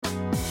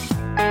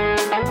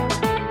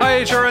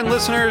HRN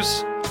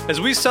listeners.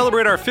 As we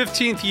celebrate our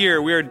 15th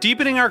year, we are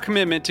deepening our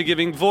commitment to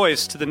giving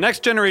voice to the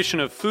next generation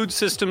of food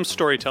systems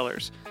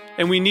storytellers,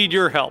 and we need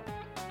your help.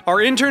 Our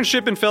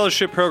internship and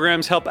fellowship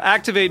programs help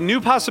activate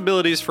new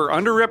possibilities for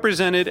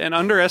underrepresented and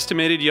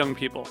underestimated young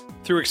people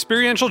through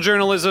experiential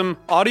journalism,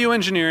 audio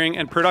engineering,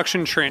 and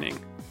production training.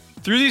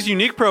 Through these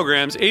unique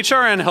programs,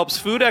 HRN helps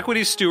food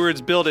equity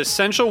stewards build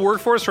essential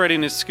workforce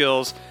readiness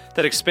skills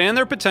that expand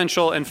their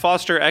potential and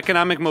foster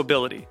economic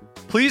mobility.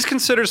 Please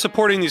consider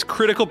supporting these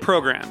critical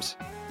programs.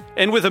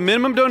 And with a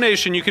minimum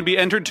donation, you can be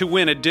entered to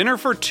win a dinner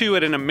for two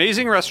at an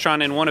amazing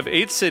restaurant in one of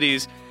 8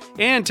 cities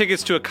and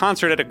tickets to a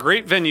concert at a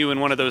great venue in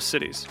one of those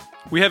cities.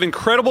 We have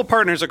incredible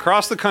partners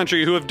across the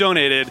country who have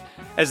donated,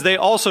 as they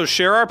also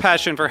share our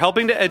passion for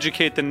helping to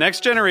educate the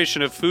next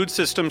generation of food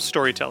systems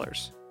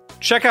storytellers.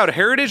 Check out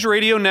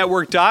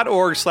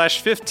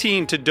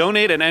heritageradionetwork.org/15 to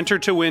donate and enter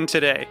to win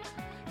today.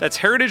 That's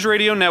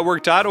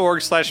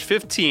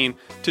heritageradionetwork.org/15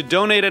 to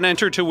donate and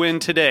enter to win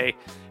today.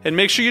 And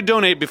make sure you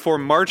donate before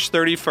March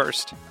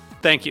 31st.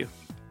 Thank you.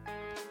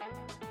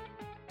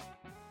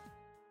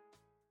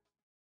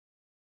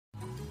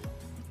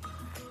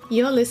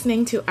 You're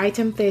listening to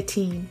Item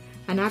 13,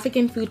 an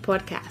African food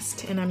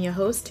podcast, and I'm your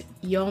host,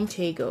 Yom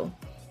Tego.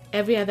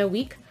 Every other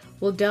week,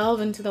 we'll delve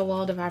into the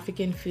world of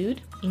African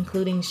food,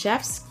 including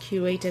chefs,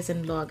 curators,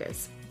 and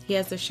bloggers.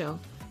 Here's the show.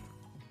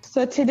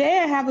 So today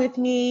I have with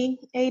me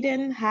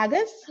Aiden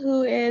Hagos,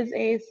 who is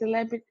a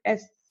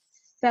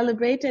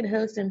celebrated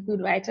host and food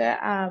writer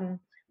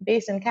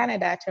based in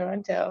Canada,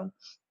 Toronto,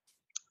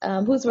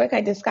 whose work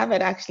I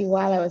discovered actually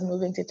while I was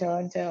moving to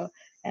Toronto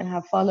and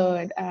have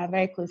followed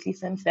very closely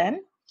since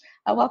then.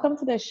 Welcome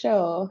to the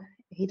show,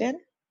 Aiden.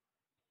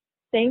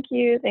 Thank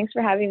you. Thanks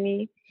for having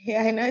me.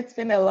 Yeah, I know it's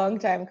been a long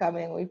time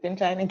coming. We've been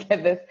trying to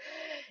get this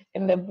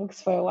in the books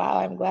for a while.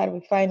 I'm glad we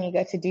finally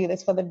got to do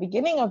this for the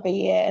beginning of the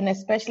year, and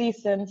especially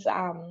since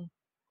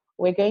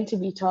we're going to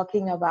be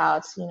talking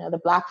about, the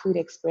Black food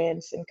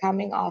experience and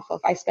coming off of,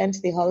 I spent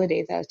the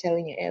holidays, I was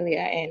telling you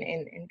earlier,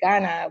 in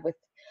Ghana with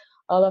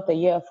all of the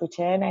year of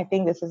return. I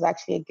think this is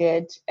actually a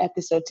good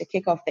episode to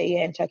kick off the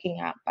year and talking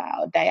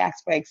about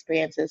diaspora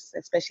experiences,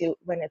 especially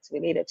when it's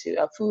related to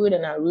our food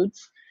and our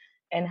roots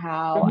and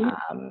how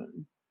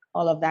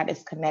all of that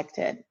is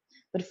connected.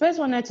 But first,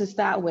 I wanted to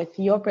start with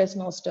your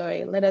personal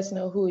story. Let us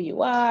know who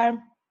you are,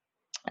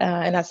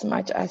 and as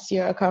much as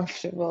you're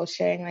comfortable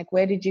sharing, like,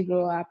 where did you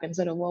grow up and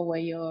sort of what were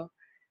your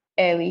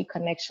early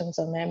connections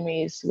or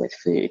memories with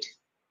food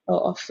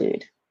or of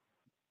food?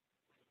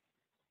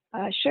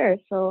 Sure.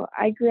 So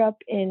I grew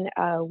up in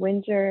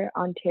Windsor,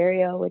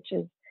 Ontario, which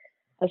is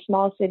a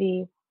small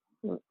city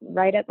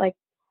right at like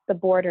the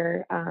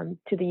border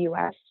to the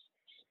U.S.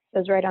 It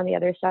was right on the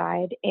other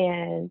side,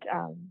 and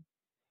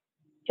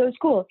so it was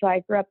cool. So I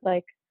grew up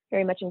like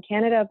very much in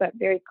Canada, but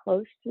very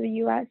close to the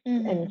U.S.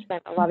 and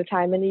spent a lot of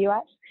time in the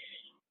U.S.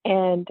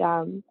 And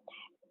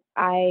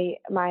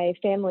my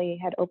family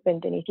had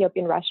opened an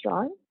Ethiopian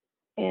restaurant,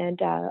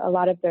 and a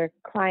lot of their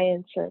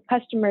clients or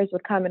customers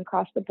would come and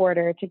cross the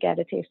border to get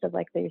a taste of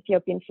like the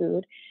Ethiopian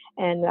food.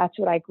 And that's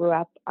what I grew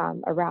up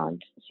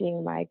around,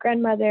 seeing my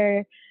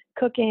grandmother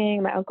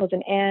cooking, my uncles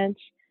and aunts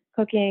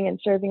cooking and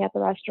serving at the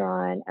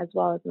restaurant, as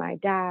well as my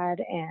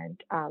dad,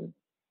 and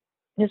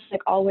just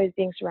like always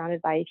being surrounded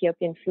by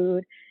Ethiopian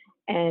food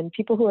and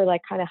people who are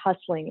like kind of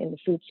hustling in the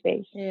food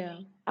space. Yeah.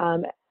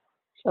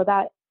 So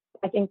that,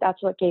 I think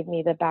that's what gave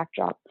me the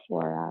backdrop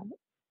for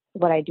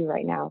what I do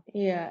right now.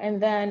 Yeah.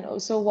 And then,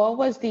 so what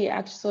was the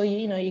actual, so,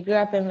 you grew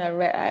up in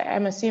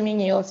I'm assuming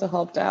you also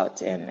helped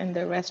out in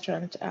the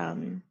restaurant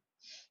when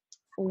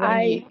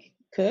you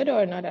could,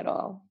 or not at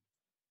all?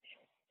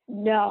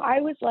 No,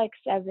 I was like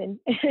 7.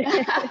 Okay.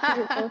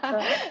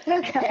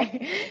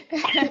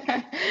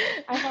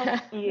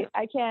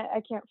 I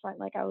can't front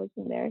like I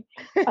wasn't there.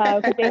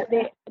 But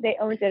they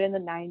owned it in the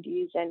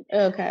 90s, and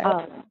okay.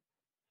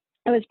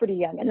 I was pretty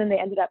young, and then they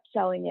ended up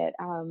selling it.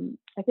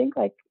 I think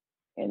like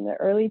in the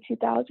early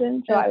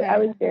 2000s. So I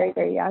was very,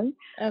 very young,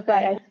 but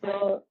I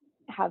still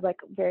have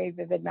like very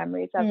vivid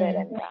memories of it.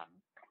 And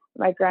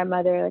my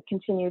grandmother like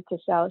continued to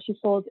sell. She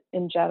sold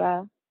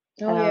injera,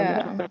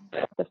 the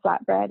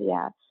flatbread.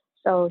 Yeah.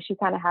 So she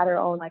kind of had her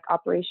own like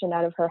operation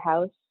out of her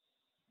house,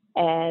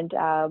 and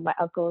my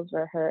uncles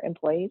were her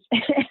employees.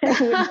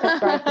 So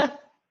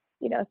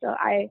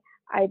I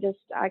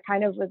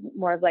kind of was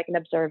more of like an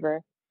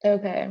observer.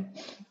 Okay.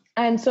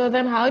 And so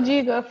then how do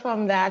you go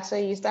from that? So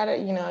you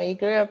started, you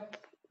grew up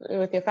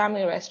with your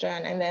family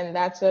restaurant, and then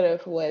that sort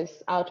of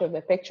was out of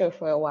the picture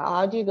for a while.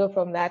 How do you go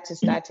from that to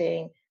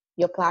starting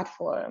your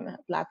platform,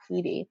 Black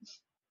Foodie?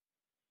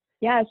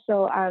 Yeah.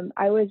 So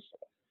I was,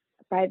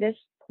 by this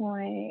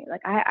point,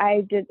 like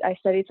I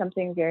studied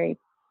something very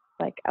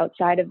like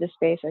outside of the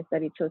space. I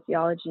studied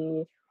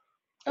sociology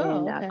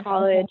in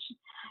college.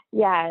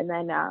 Yeah. And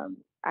then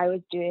I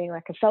was doing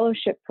like a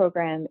fellowship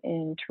program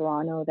in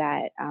Toronto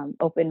that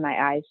opened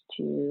my eyes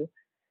to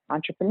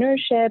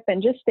entrepreneurship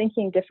and just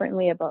thinking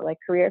differently about like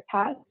career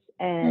paths.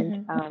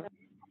 And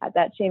at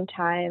that same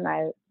time,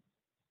 I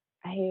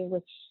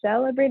was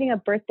celebrating a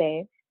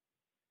birthday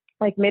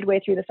like midway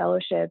through the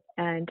fellowship,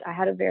 and I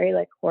had a very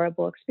like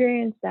horrible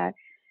experience that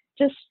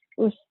just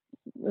was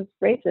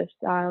racist,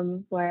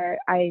 where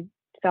I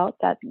felt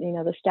that, you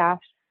know, the staff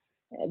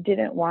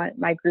didn't want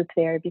my group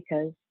there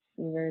because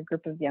we were a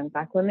group of young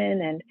Black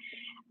women,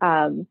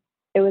 and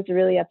it was a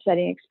really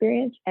upsetting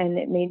experience, and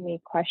it made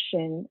me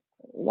question,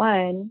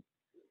 one,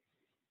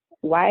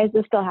 why is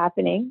this still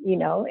happening, you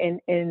know, in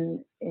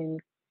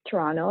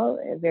Toronto,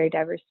 a very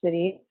diverse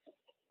city,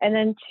 and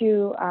then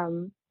two,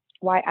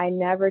 why I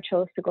never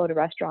chose to go to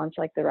restaurants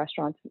like the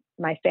restaurants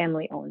my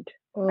family owned.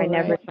 I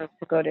never chose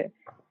to go to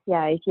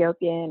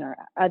Ethiopian or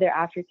other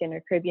African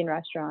or Caribbean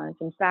restaurants.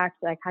 In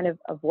fact, I kind of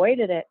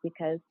avoided it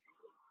because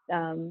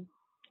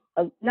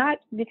not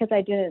because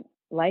I didn't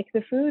like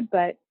the food,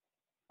 but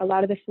a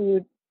lot of the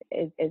food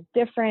is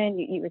different.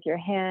 You eat with your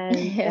hands.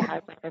 It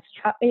has like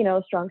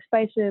strong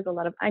spices, a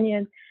lot of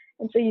onions,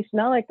 and so you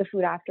smell like the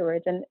food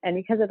afterwards. And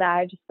because of that,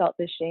 I just felt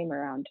this shame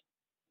around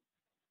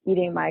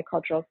eating my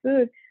cultural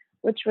food,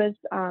 which was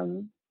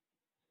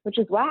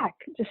whack.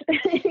 Just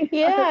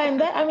yeah, and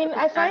that, I mean,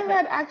 I find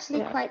that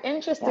actually quite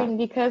interesting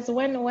because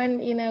when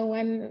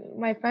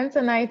my friends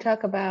and I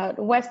talk about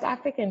West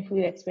African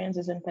food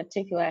experiences in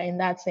particular in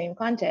that same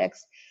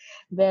context,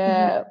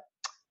 I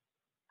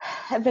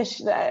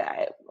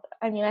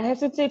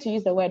hesitate to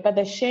use the word, but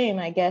the shame,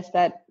 I guess,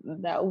 that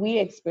we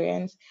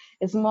experience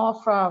is more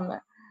from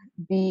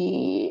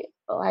the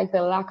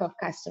lack of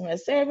customer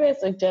service,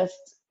 or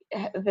just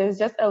there's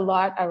just a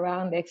lot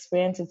around the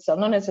experience itself,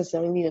 not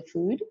necessarily the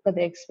food, but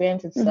the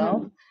experience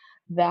itself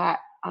that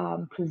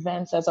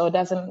prevents us or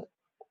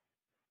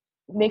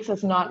makes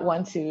us not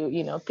want to,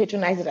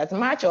 patronize it as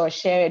much or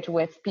share it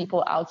with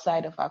people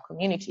outside of our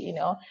community,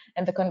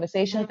 and the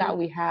conversations that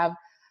we have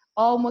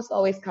almost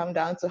always come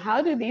down to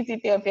how do these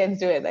Ethiopians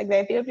do it? Like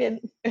the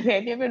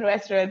Ethiopian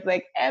restaurants,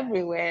 like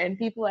everywhere, and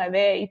people are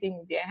there eating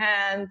with their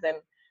hands, and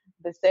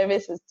the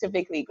service is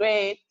typically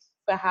great.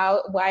 But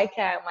why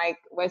can't like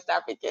West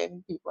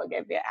African people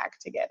get their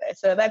act together?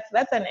 So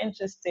that's an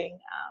interesting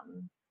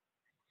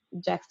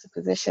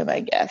juxtaposition,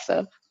 I guess,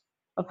 of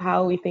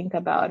how we think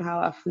about how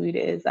our food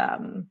is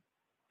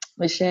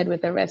shared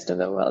with the rest of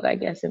the world, I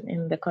guess,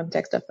 in the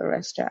context of a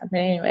restaurant. But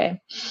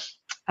anyway,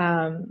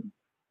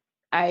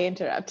 I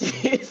interrupted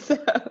you. So.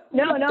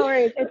 No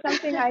worries. It's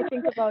something I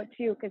think about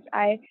too, because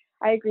I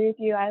agree with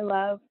you. I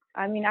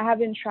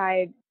haven't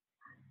tried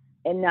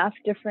enough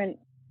different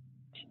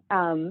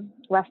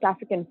West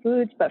African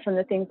foods, but from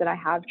the things that I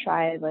have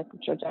tried, like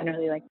which are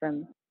generally like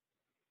from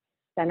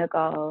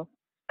Senegal,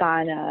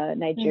 Ghana,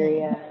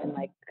 Nigeria, and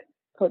like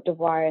Cote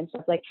d'Ivoire and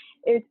stuff, like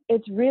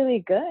it's really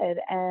good.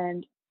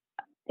 And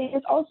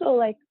it's also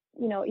like,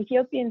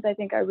 Ethiopians, I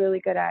think, are really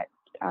good at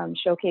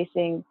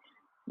showcasing,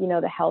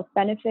 the health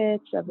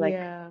benefits of like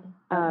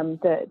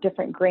the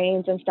different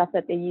grains and stuff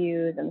that they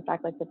use, and the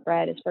fact like the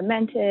bread is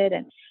fermented.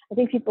 And I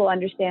think people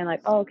understand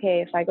like, oh,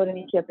 okay, if I go to an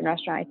Ethiopian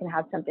restaurant, I can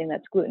have something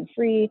that's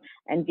gluten-free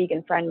and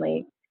vegan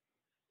friendly,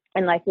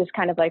 and like this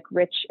kind of like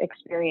rich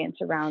experience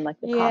around like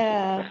the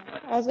coffee.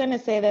 I was going to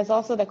say there's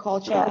also the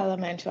culture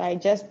element,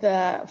 right? Just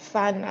the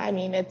fun. I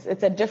mean,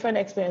 it's a different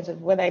experience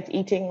of whether it's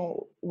eating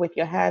with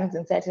your hands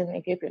in certain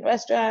Ethiopian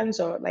restaurants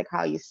or like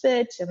how you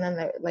sit, and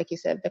then like you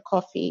said, the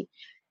coffee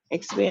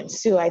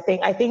experience too. I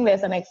think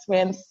there's an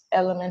experience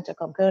element, a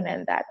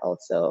component that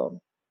also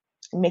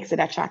makes it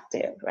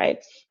attractive, right?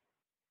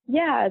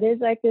 Yeah, there's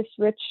like this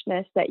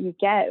richness that you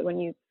get when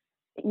you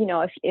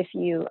if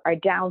you are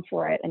down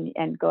for it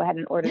and go ahead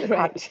and order the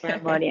coffee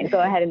ceremony and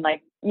go ahead and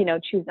like,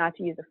 choose not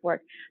to use a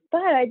fork.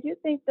 But I do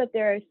think that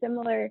there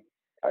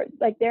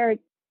are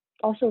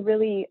also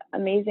really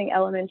amazing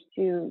elements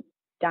to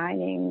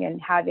dining and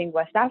having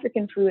West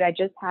African food. I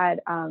just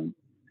had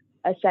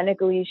a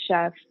Senegalese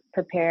chef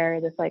prepare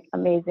this like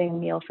amazing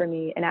meal for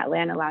me in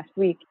Atlanta last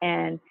week,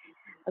 and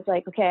I was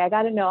like, okay, I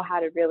got to know how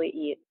to really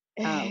eat,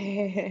 how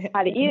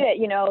to eat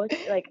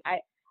it. Like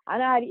I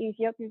know how to eat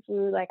Ethiopian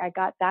food, like I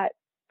got that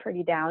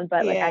pretty down,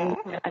 but like I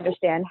need to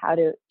understand how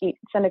to eat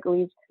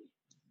Senegalese.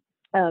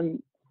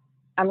 I'm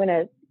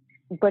gonna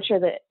butcher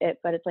it,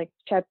 but it's like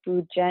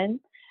chepu jen,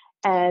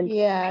 and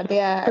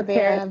their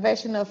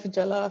version of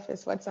jollof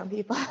is what some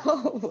people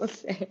will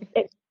say.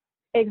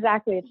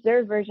 Exactly, it's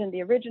their version,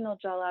 the original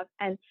jollof,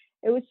 and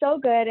it was so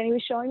good. And he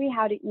was showing me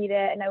how to eat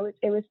it, and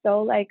it was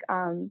so like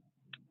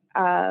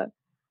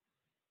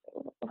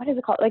what is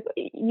it called? Like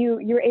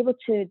you're able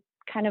to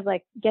kind of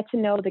like get to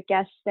know the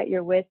guests that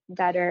you're with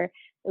better.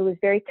 It was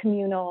very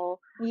communal.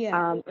 It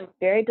was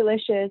very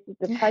delicious.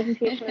 The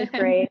presentation was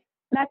great.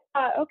 And I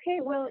thought, okay,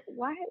 well,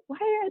 why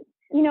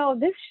are,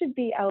 this should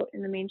be out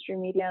in the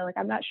mainstream media. Like,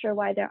 I'm not sure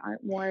why there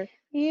aren't more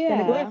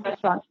Senegalese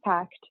restaurants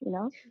packed,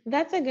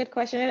 That's a good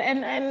question.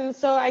 And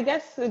so I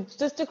guess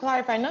just to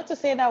clarify, not to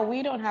say that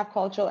we don't have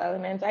cultural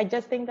elements. I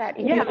just think that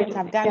Ethiopians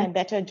have done a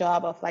better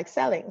job of like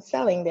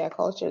selling their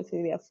culture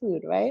through their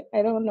food, right?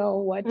 I don't know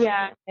what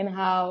and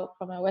how,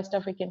 from a West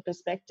African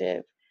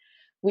perspective,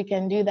 we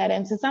can do that.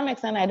 And to some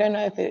extent, I don't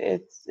know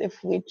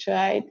if we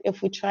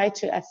try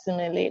to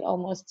assimilate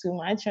almost too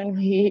much when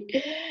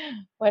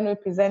we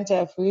present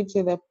our food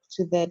to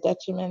the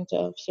detriment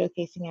of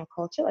showcasing our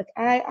culture. Like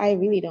I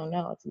really don't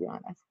know, to be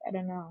honest. I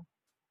don't know.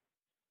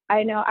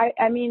 I know.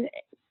 I mean,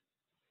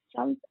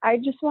 I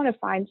just want to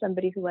find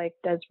somebody who like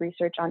does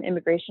research on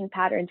immigration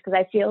patterns, because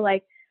I feel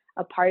like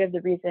a part of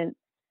the reason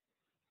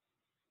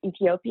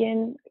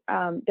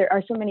there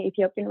are so many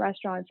Ethiopian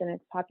restaurants and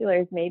it's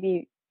popular is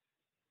maybe,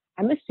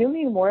 I'm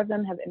assuming more of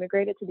them have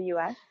immigrated to the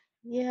US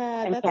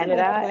and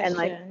Canada, and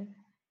like,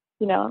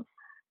 you know,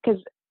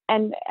 because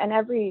in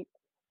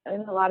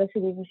a lot of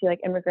cities you see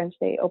like immigrants,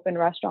 they open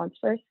restaurants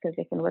first because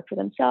they can work for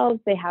themselves.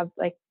 They have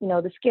like, you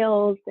know, the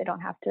skills. They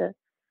don't have to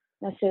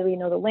necessarily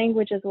know the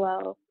language as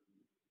well,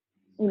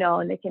 you know,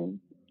 and they can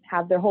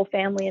have their whole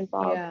family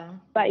involved. Yeah.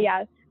 But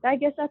yeah, I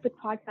guess that's a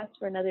podcast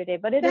for another day,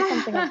 but it is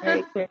something I'm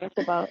very curious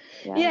about.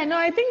 Yeah, no,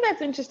 I think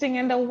that's interesting.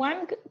 And the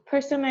one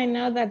person I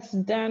know that's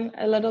done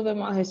a little bit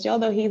more history,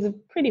 although he's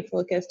pretty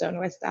focused on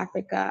West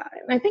Africa,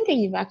 and I think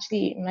you've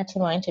actually met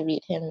him or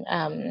interviewed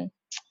him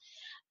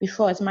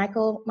before, is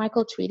Michael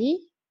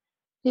Tweedy,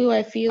 who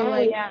I feel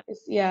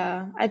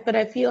but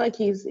I feel like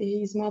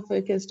he's more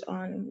focused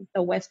on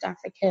the West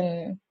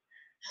African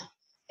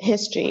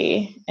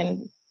history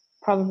and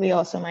probably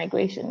also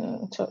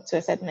migration to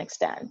a certain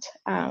extent.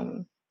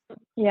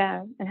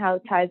 And how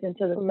it ties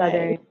into the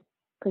southern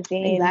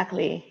cuisine.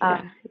 Exactly.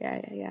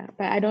 Yeah.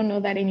 But I don't know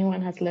that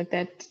anyone has looked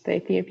at the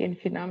Ethiopian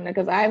phenomenon,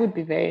 because I would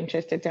be very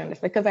interested to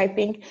understand, because I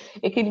think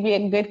it could be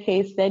a good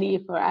case study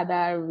for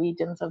other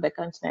regions of the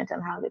continent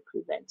and how they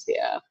present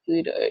their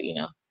food, or, you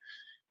know,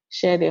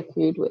 share their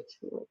food with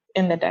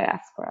in the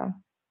diaspora.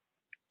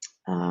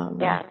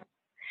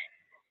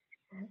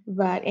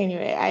 But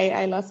anyway,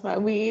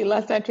 we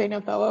lost our train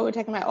of thought. What we're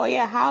talking about? Oh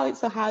yeah,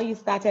 how you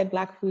started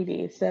Black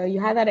Foodie. So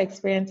you had that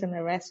experience in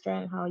the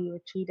restaurant, how you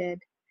were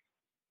treated.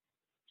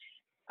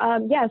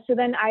 So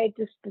then I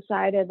just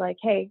decided, like,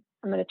 hey,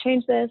 I'm going to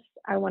change this.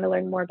 I want to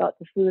learn more about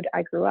the food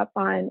I grew up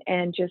on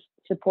and just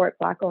support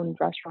Black-owned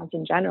restaurants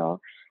in general.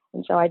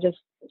 And so I just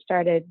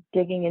started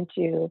digging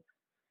into,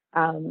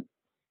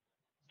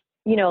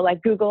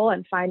 like Google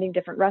and finding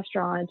different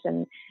restaurants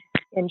and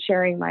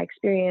sharing my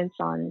experience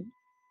on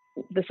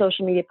the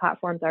social media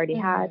platforms I already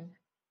had,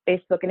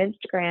 Facebook and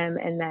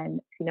Instagram, and then,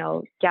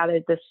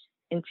 gathered this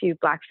into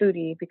Black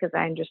Foodie because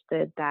I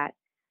understood that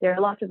there are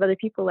lots of other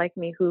people like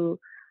me who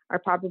are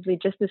probably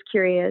just as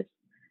curious,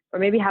 or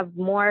maybe have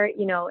more,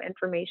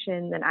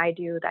 information than I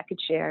do that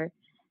could share.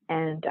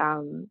 And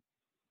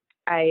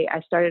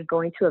I started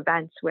going to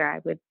events where I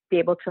would be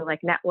able to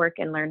like network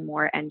and learn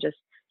more, and just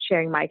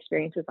sharing my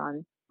experiences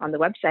on the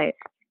website.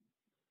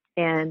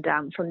 And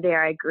from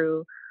there, I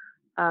grew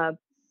a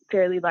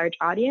fairly large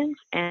audience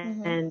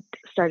and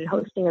started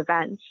hosting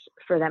events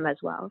for them as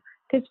well.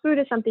 Because food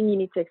is something you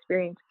need to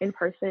experience in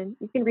person.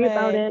 You can read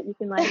about it, you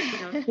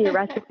can see a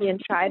recipe and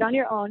try it on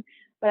your own.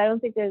 But I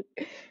don't think there's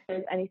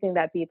anything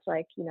that beats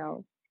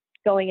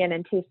going in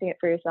and tasting it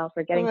for yourself,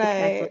 or getting to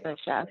connect with a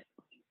chef.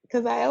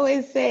 Because I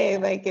always say,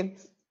 like,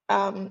 it's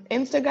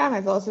Instagram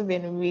has also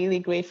been really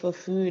great for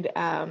food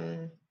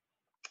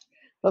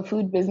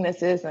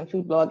businesses and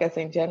food bloggers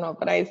in general.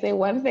 But I say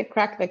once they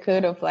crack the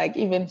code of like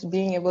even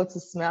being able to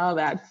smell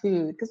that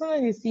food, because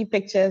sometimes you see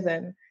pictures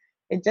and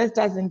it just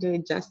doesn't do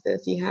it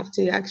justice. You have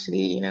to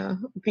actually,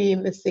 be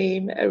in the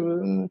same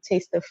room,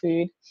 taste the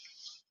food,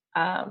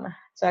 to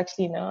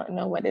actually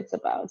know what it's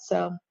about.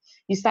 So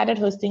you started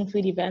hosting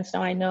food events.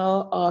 Now I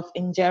know of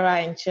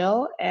Injera and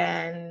Chill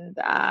and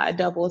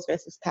Doubles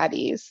versus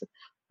Patties.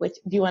 Which,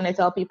 do you want to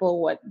tell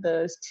people what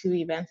those two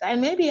events are?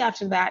 And maybe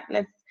after that,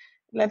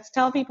 let's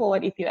tell people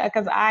what Ethiopia,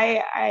 because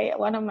I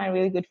one of my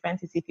really good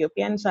friends is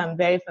Ethiopian, so I'm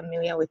very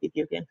familiar with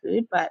Ethiopian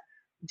food. But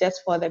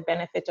just for the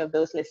benefit of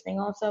those listening,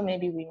 also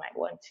maybe we might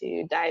want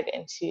to dive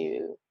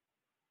into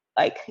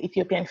like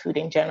Ethiopian food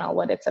in general,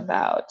 what it's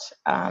about,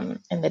 and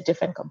the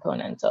different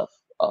components of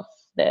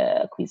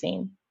the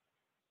cuisine.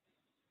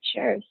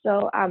 Sure.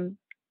 So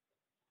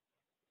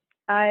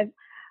I've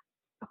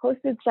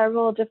hosted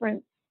several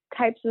different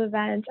types of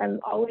events. I'm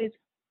always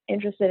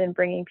interested in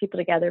bringing people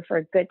together for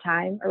a good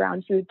time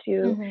around food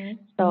too.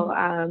 So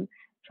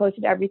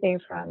hosted everything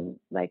from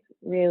like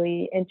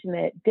really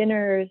intimate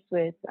dinners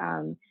with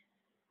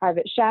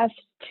private chefs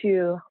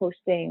to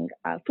hosting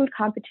food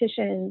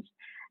competitions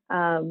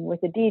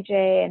with a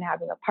DJ and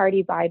having a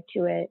party vibe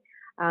to it.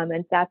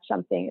 And that's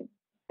something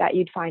that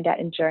you'd find at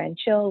Injera and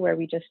Chill, where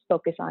we just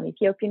focus on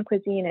Ethiopian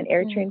cuisine and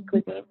Eritrean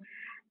cuisine.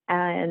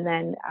 And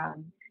then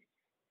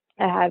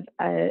I have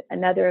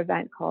another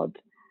event called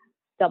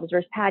Doubles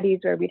vs. Patties,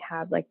 where we'd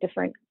have like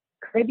different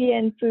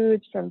Caribbean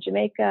foods from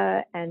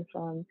Jamaica and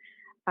from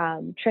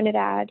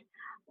Trinidad.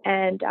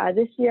 And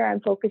this year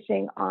I'm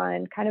focusing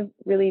on kind of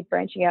really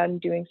branching out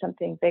and doing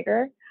something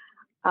bigger.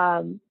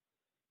 So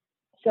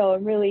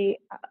I'm really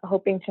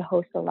hoping to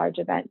host a large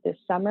event this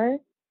summer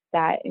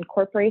that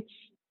incorporates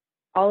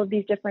all of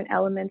these different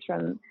elements,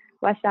 from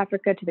West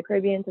Africa to the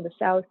Caribbean to the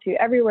South to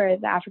everywhere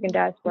the African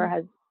diaspora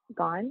has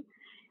gone.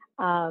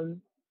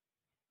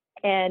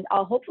 And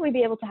I'll hopefully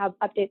be able to have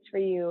updates for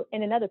you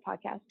in another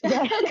podcast.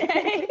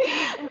 Okay.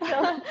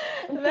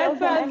 That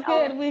sounds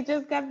good. We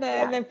just got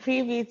the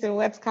preview to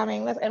what's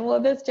coming. And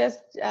will this just,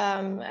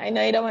 I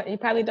know you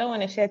probably don't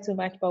want to share too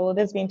much, but will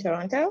this be in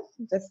Toronto?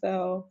 Just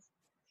so.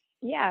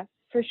 Yeah,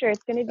 for sure.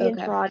 It's going to be in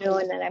Toronto,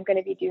 and then I'm going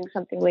to be doing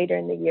something later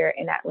in the year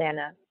in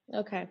Atlanta.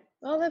 Okay.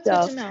 Well, that's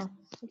good to know.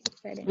 That's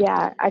exciting.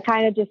 Yeah, I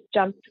kind of just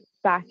jumped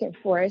back and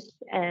forth,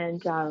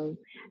 and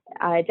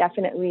I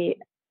definitely,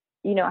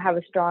 have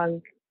a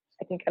strong,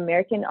 I think,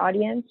 American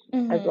audience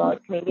as well as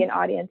Canadian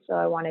audience. So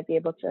I want to be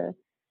able to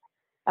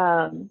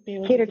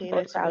cater to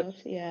both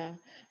crowds. Yeah.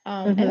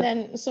 And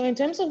then, so in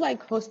terms of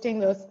like hosting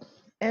those,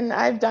 and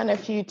I've done a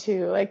few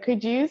too, like,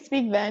 could you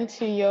speak then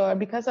to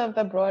because of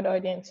the broad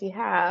audience you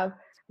have,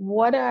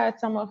 what are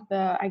some of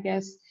the, I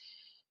guess,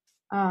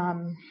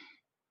 I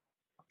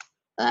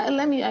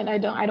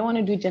don't want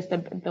to do just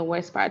the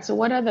worst part. So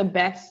what are the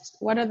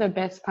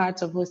best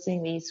parts of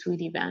hosting these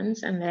food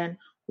events? And then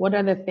what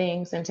are the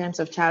things in terms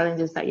of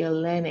challenges that you're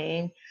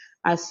learning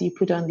as you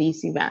put on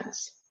these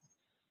events?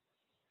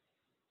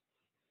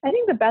 I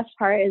think the best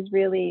part is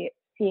really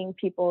seeing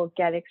people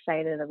get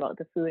excited about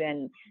the food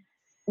and,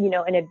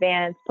 in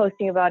advance,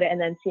 posting about it, and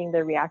then seeing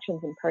the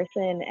reactions in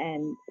person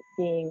and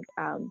seeing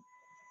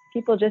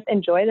people just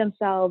enjoy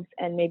themselves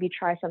and maybe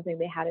try something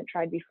they hadn't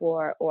tried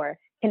before, or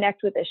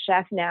connect with a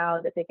chef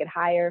now that they could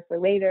hire for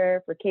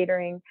later for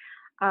catering.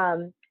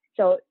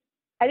 So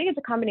I think it's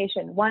a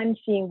combination. One,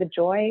 seeing the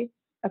joy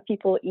of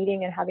people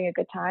eating and having a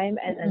good time,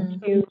 and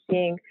then two,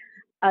 seeing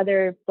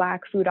other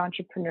Black food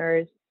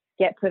entrepreneurs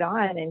get put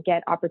on and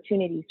get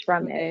opportunities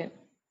from it.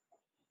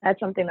 That's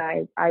something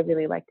that I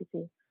really like to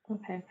see.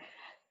 Okay.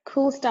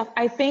 Cool stuff.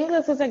 I think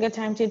this is a good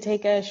time to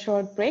take a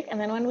short break. And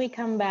then when we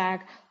come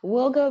back,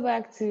 we'll go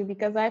back to,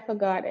 because I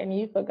forgot and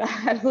you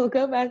forgot, we'll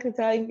go back to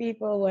telling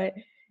people what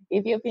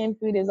Ethiopian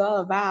food is all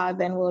about.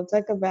 Then we'll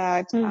talk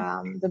about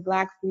the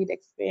Black food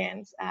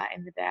experience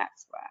in the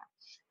diaspora.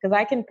 Because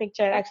I can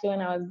picture it, actually,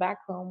 when I was back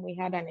home, we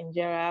had an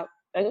injera.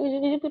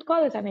 You could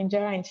call it an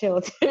injera and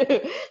chill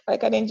too,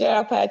 like an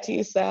injera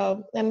party.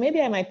 So, and maybe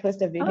I might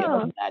post a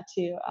video of that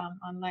too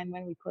online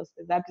when we post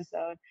this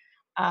episode.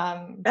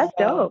 That's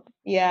dope.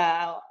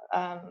 Yeah.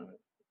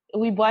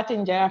 We bought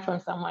injera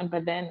from someone,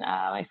 but then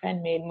my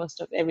friend made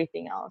most of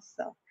everything else.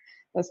 So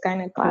it was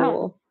kind of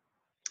cool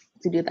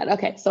to do that.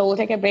 Okay, so we'll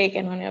take a break,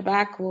 and when we're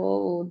back,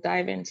 we'll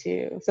dive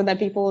into, so that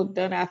people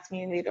don't ask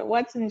me later,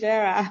 what's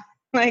injera?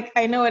 Like,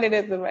 I know what it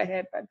is in my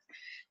head, but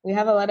we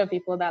have a lot of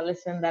people that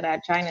listen that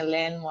are trying to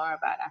learn more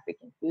about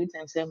African foods,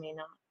 and so may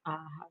not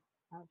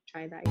have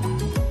tried that yet.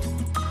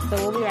 So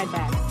we'll be right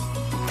back.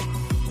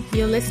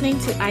 You're listening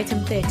to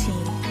Item 13,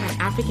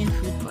 an African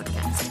food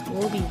podcast.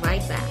 We'll be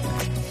right back.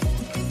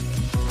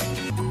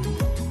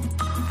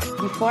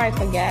 Before I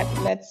forget,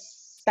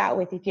 let's start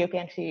with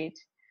Ethiopian food.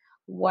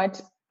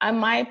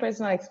 My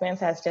personal experience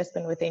has just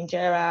been with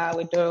injera,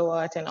 with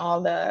dorowat, and all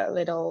the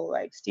little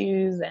like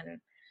stews and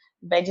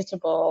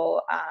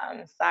vegetable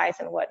sides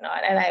and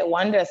whatnot. And I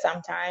wonder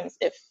sometimes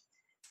if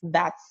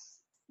that's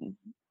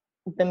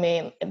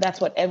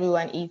what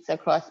everyone eats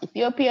across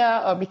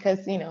Ethiopia, or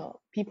because,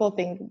 people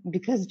think,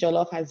 because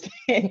jollof has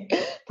been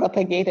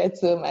propagated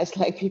so much,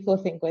 like people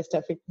think West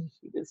African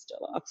food is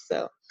jollof.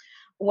 So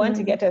I want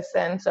to get a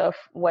sense of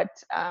what,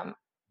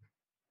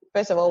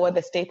 first of all, what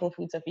the staple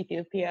foods of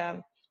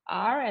Ethiopia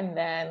are, and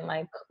then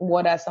like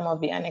what are some of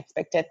the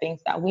unexpected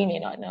things that we may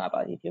not know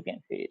about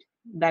Ethiopian food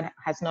that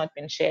has not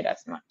been shared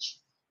as much.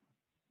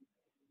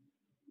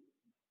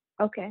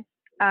 Okay.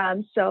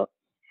 So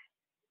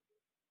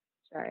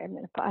sorry, I'm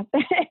going to pause.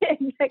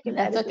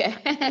 That's okay.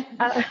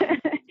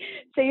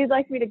 So you'd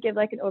like me to give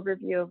like an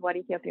overview of what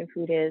Ethiopian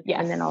food is,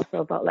 and then also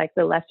about like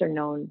the lesser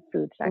known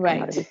foods that come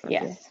out of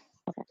Ethiopia. Yes.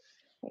 Okay,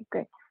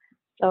 great.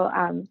 So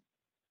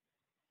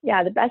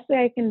the best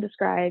way I can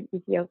describe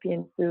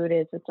Ethiopian food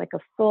is it's like a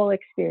full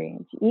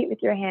experience. You eat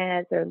with your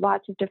hands. There are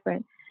lots of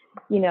different,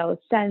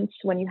 scents.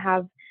 When you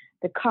have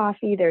the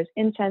coffee, there's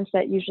incense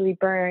that usually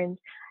burns,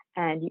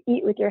 and you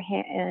eat with your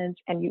hands,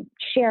 and you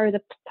share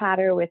the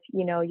platter with,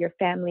 your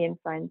family and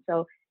friends.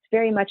 So it's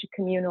very much a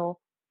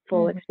communal,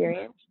 full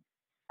experience.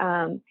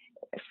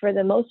 For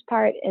the most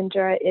part,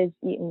 injera is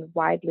eaten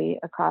widely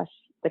across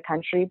the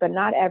country, but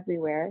not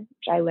everywhere,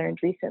 which I learned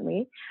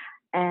recently.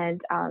 And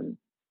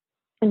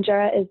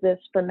injera is this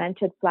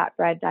fermented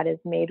flatbread that is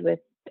made with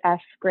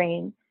F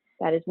grain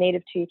that is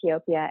native to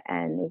Ethiopia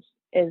and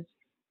is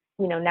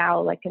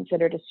now like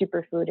considered a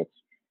superfood. It's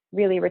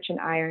really rich in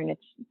iron.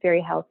 It's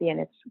very healthy, and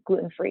it's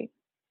gluten-free.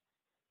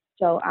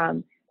 So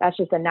that's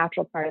just a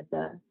natural part of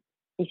the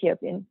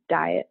Ethiopian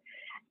diet.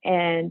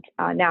 And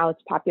now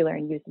it's popular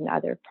and used in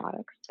other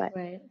products. But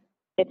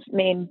its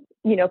main,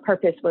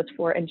 purpose was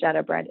for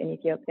injera bread in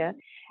Ethiopia.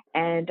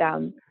 And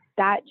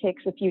that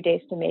takes a few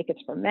days to make.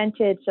 It's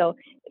fermented. So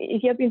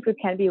Ethiopian food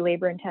can be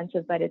labor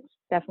intensive, but it's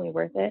definitely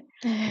worth it.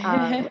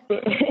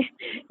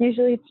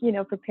 Usually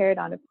it's, prepared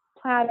on a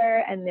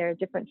platter, and there are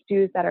different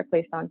stews that are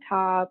placed on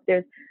top.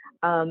 There's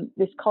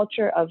this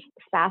culture of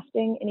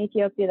fasting in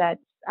Ethiopia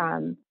that's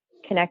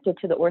connected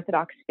to the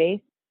Orthodox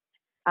faith.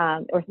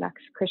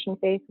 Orthodox Christian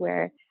faith,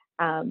 where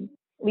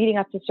leading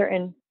up to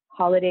certain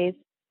holidays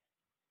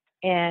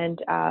and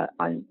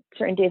on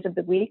certain days of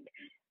the week,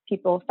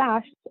 people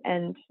fast,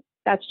 and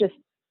that's just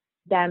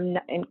them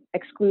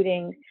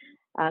excluding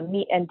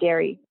meat and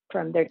dairy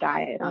from their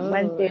diet on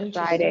Wednesdays,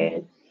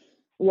 Fridays,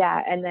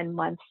 and then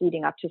months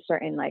leading up to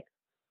certain like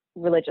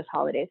religious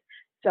holidays.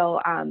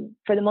 So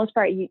for the most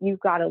part, you've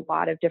got a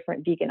lot of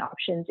different vegan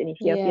options in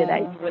Ethiopia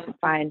that you wouldn't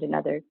find in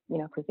other,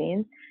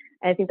 cuisines.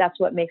 And I think that's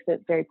what makes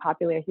it very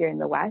popular here in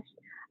the West,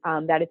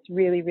 that it's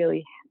really,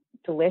 really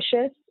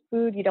delicious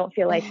food. You don't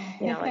feel like,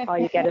 like all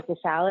you get is a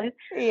salad.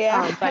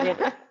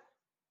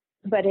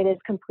 But it is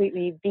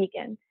completely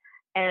vegan.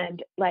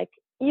 And like,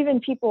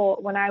 even people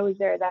when I was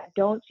there that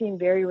don't seem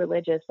very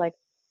religious, like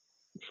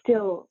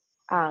still,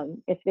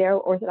 if they're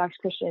Orthodox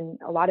Christian,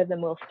 a lot of them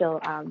will still,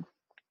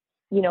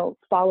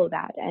 follow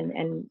that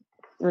and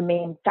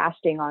remain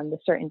fasting on the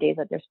certain days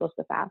that they're supposed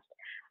to fast.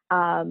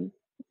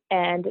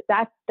 And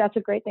that's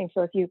a great thing.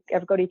 So if you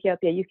ever go to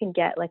Ethiopia, you can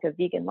get like a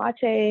vegan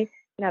latte, you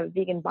can have a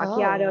vegan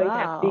macchiato, you can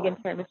have vegan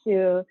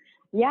tiramisu.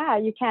 Yeah,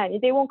 you can.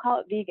 They won't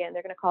call it vegan.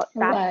 They're going to call it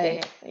fasting.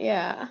 Right.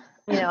 Yeah.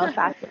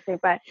 Fasting.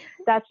 But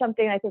that's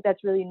something I think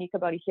that's really unique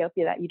about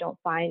Ethiopia that you don't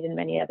find in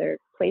many other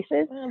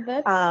places.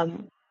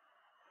 Well,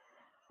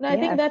 I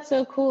think that's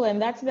so cool.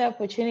 And that's the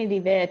opportunity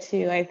there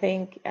too. I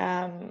think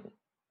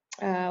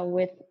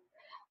with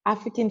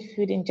African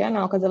food in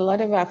general, because a lot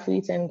of our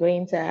fruits and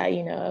grains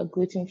are,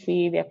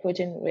 gluten-free, they're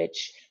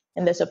protein-rich,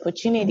 and there's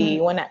opportunity.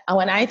 Mm-hmm.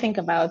 When I think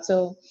about,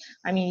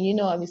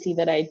 obviously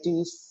that I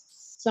do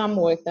some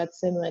work that's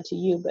similar to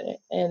you,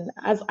 and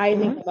as I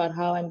think about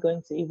how I'm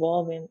going to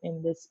evolve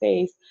in this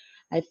space,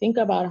 I think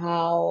about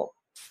how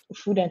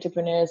food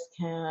entrepreneurs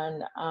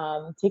can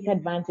take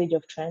advantage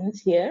of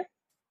trends here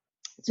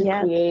to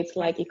create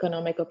like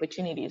economic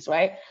opportunities,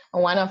 right?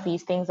 And one of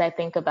these things I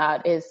think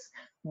about is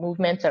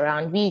movements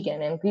around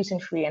vegan and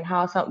gluten-free, and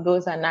how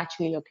those are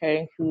naturally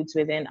occurring foods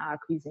within our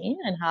cuisine,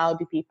 and how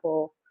do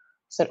people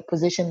sort of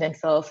position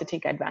themselves to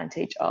take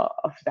advantage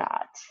of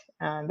that.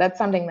 That's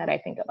something that I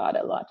think about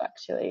a lot,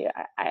 actually.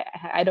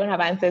 I don't have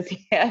answers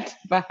yet,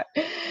 but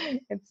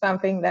it's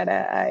something that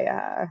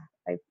I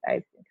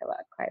think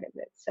about quite a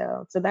bit.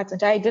 So that's,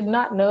 I did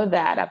not know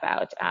that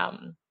about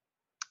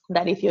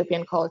that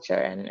Ethiopian culture,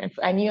 and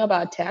I knew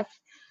about teff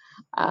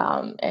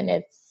and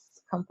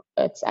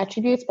its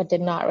attributes, but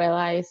did not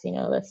realize,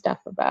 the stuff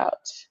about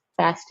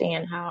fasting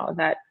and how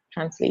that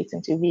translates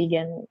into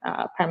vegan,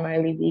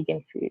 primarily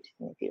vegan food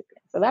in Ethiopia.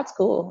 So that's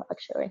cool,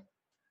 actually.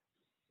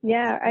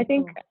 Yeah, I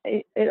think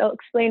it'll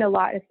explain a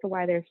lot as to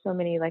why there's so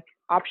many like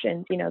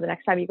options, the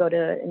next time you go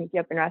to an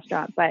Ethiopian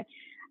restaurant. But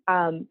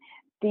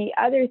the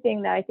other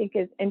thing that I think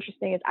is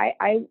interesting is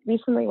I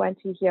recently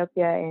went to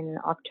Ethiopia in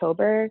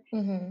October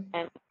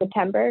and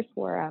September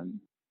for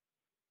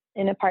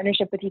in a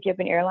partnership with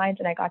Ethiopian Airlines,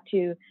 and I got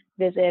to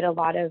visit a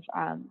lot of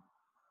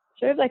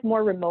sort of like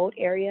more remote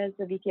areas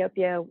of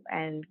Ethiopia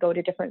and go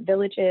to different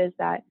villages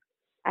that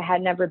I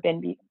had never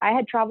been. I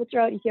had traveled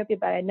throughout Ethiopia,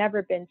 but I had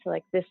never been to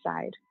like this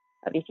side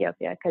of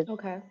Ethiopia, because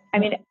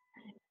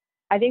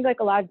I think like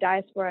a lot of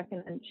diaspora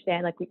can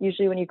understand, like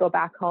usually when you go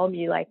back home,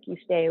 you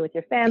stay with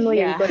your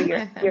family, or you go to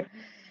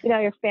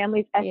your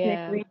family's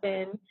ethnic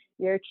region,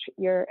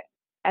 your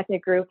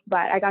ethnic group.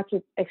 But I got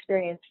to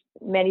experience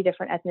many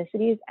different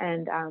ethnicities,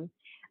 and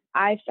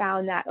I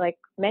found that like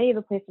many of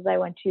the places I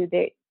went to,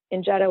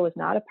 injera was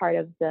not a part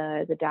of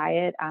the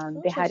diet.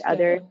 They had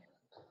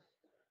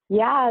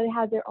they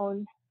had their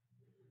own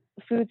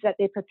foods that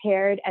they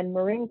prepared, and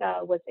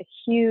moringa was a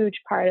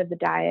huge part of the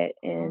diet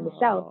in the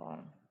south.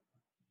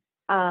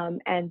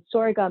 And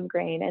sorghum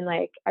grain, and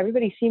like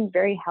everybody seemed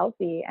very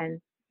healthy.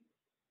 And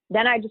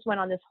then I just went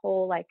on this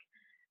whole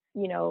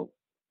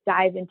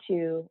dive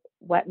into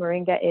what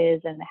moringa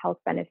is and the health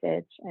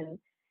benefits, and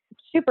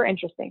it's super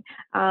interesting.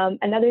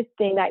 Another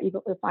thing that you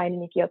will find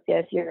in Ethiopia,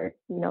 if you're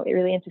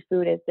really into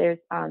food, is there's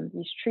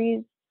these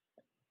trees.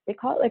 They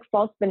call it like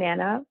false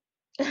banana.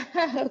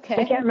 Okay.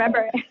 I can't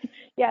remember.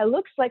 Yeah, it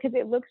looks like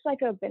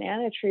a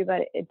banana tree,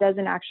 but it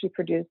doesn't actually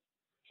produce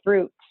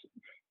fruit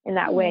in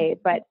that way.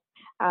 But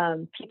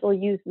people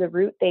use the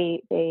root.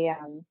 They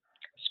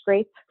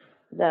scrape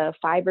the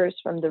fibers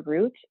from the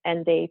root,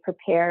 and they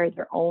prepare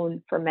their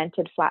own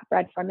fermented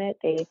flatbread from it.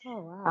 They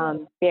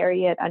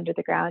bury it under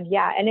the ground.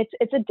 Yeah, and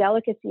it's a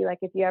delicacy. Like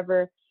if you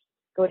ever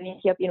go to an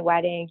Ethiopian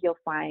wedding, you'll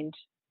find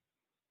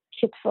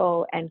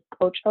kitfo and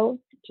kocho,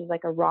 which is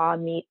like a raw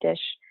meat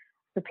dish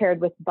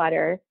prepared with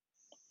butter,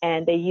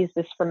 and they use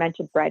this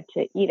fermented bread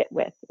to eat it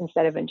with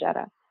instead of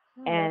injera.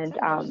 And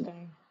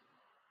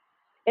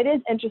it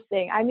is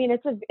interesting. I mean,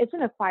 it's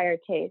an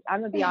acquired taste. I'm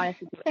gonna be honest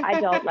with you. I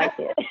don't like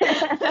it.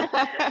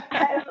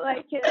 I don't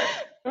like it.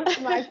 Most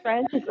of my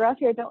friends who grew up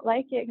here don't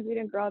like it because we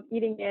didn't grow up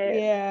eating it.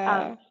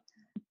 Yeah.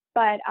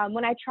 But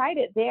when I tried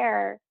it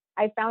there,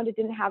 I found it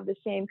didn't have the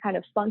same kind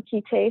of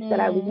funky taste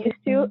that I was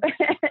used to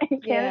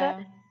in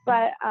Canada.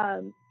 But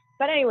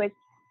anyways,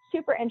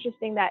 super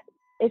interesting that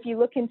if you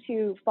look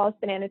into false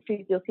banana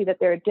trees, you'll see that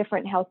there are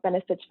different health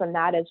benefits from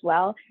that as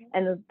well.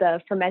 And the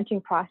fermenting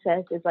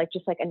process is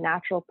just like a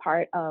natural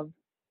part of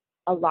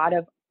a lot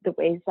of the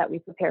ways that we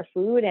prepare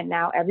food, and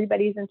now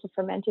everybody's into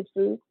fermented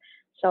foods.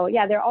 So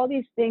yeah, there are all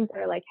these things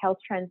that are like health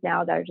trends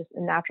now that are just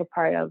a natural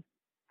part of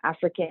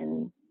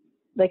African,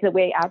 like the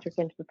way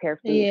Africans prepare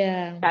food.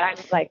 Yeah. That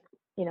I'm like,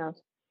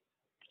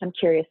 I'm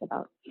curious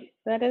about.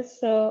 That is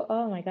so,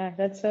 oh my gosh,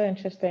 that's so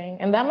interesting.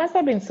 And that must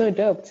have been so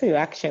dope too,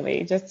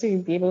 actually, just to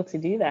be able to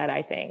do that,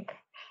 I think.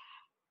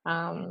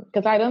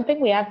 Because I don't think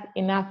we have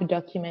enough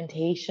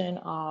documentation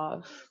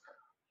of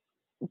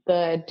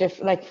the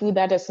like food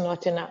that is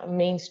not in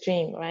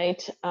mainstream,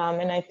 right?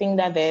 And I think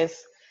that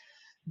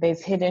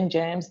there's hidden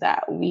gems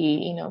that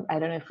we, I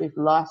don't know if we've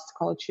lost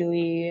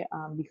culturally,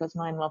 because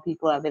more and more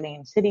people are living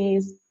in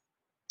cities.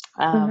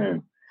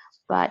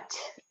 But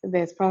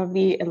there's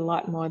probably a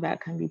lot more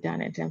that can be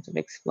done in terms of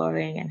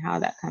exploring and how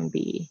that can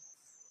be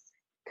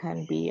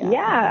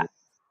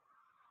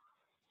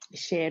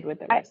shared with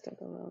the rest of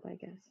the world, I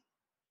guess.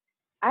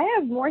 I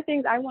have more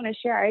things I want to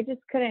share. I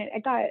just couldn't. I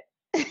got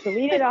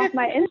deleted off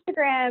my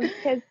Instagram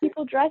because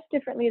people dress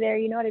differently there.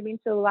 You know what I mean?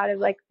 So a lot of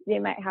like they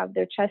might have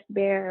their chest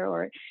bare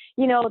or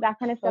that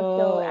kind of stuff.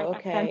 Oh,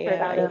 okay.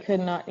 Yeah, you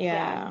could not.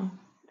 Yeah.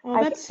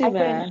 Oh, that's too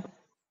bad.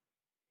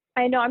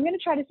 I know. I'm going to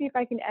try to see if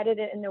I can edit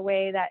it in a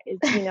way that is,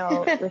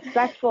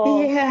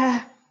 respectful.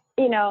 Yeah.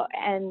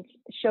 And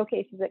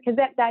showcases it, because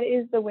that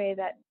is the way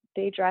that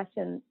they dress,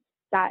 and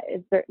that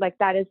is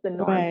that is the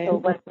norm. Right. So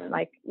it wasn't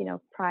like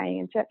prying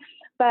into it.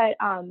 But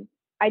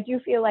I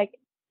do feel like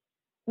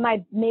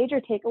my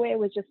major takeaway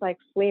was just like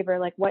flavor,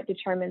 like what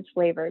determines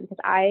flavor, because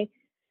I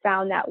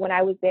found that when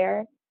I was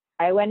there,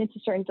 I went into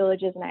certain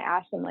villages and I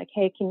asked them like,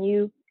 hey, can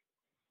you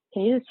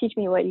just teach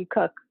me what you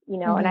cook?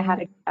 And I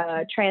had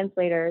a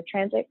translator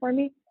translate for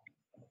me.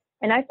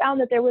 And I found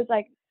that there was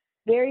like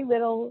very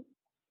little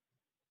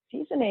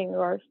seasoning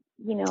or,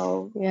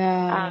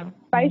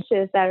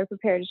 spices that are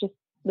prepared. It's just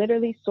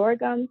literally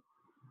sorghum,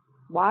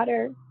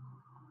 water,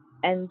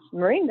 and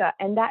moringa.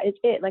 And that is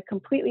it, like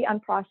completely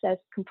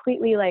unprocessed,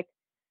 completely like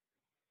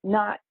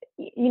not,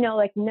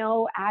 like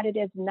no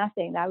additives,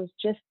 nothing. That was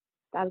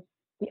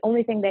the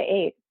only thing they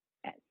ate.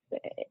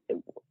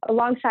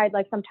 Alongside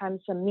like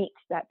sometimes some meat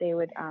that they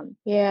would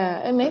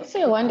it makes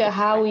me wonder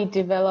how we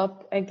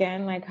develop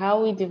again, like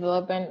how we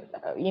develop and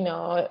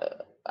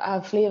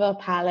our flavor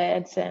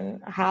palettes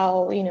and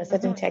how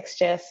certain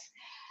textures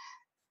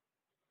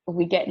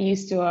we get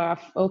used to or are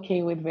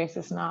okay with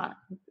versus not.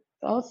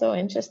 It's also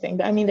interesting.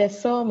 I mean, there's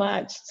so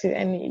much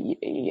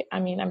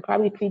I'm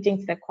probably preaching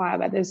to the choir,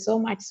 but there's so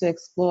much to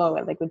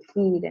explore like with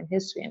food and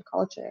history and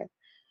culture.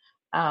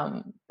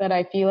 But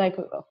I feel like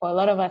for a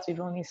lot of us, we've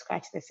only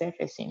scratched the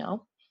surface,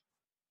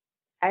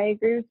 I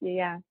agree with you.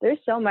 Yeah, there's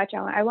so much.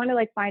 I want to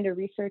like find a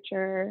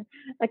researcher,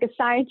 like a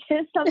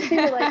scientist, something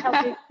to like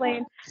help me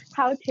explain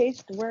how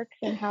taste works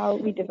and how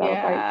we develop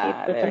our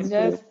taste for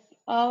certain foods.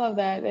 All of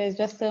that. There's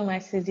just so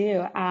much to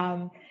do.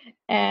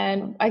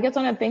 And I guess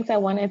one of the things I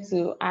wanted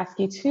to ask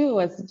you too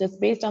was just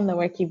based on the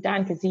work you've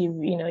done, because you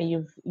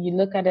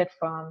look at it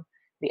from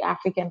the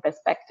African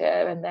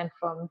perspective and then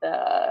from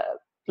the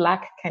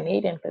Black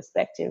Canadian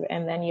perspective,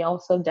 and then you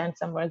also done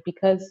some work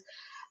because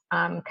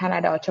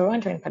Canada, or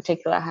Toronto in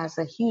particular, has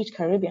a huge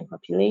Caribbean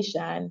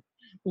population.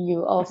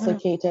 You also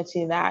cater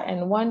to that,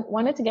 and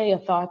wanted to get your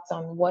thoughts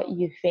on what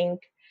you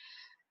think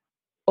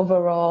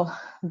overall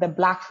the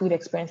Black food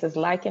experience is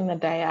like in the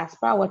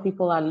diaspora, what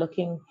people are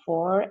looking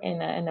for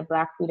in a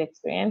Black food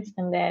experience,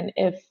 and then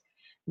if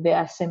there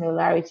are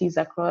similarities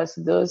across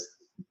those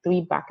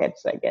three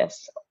buckets, I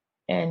guess,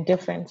 and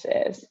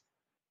differences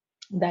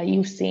that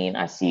you've seen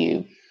as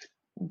you've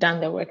done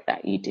the work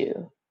that you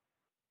do.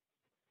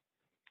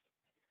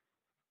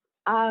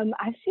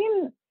 I've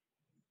seen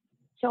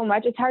so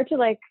much. It's hard to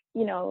like,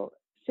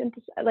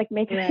 synthesize, like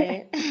make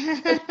it,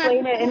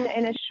 explain it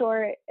in a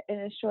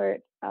short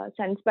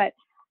sentence. But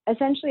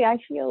essentially, I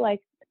feel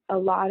like a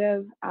lot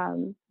of,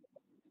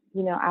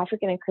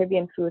 African and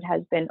Caribbean food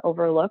has been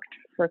overlooked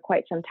for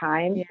quite some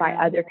time by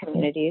other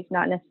communities,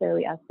 not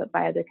necessarily us, but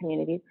by other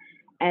communities.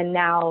 And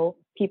now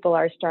people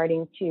are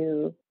starting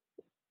to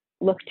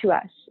look to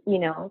us,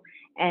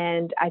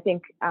 and I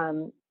think,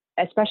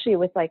 especially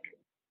with like,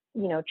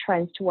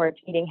 trends towards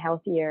eating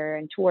healthier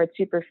and towards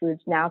superfoods.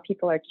 Now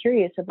people are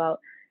curious about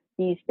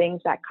these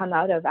things that come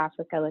out of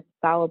Africa, like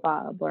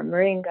baobab or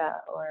moringa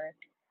or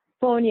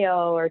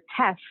fonio or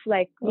teff,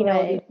 like,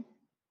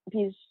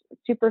 these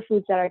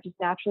superfoods that are just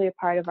naturally a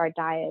part of our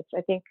diets.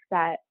 I think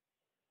that,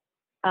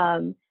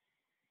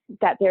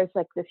 that there's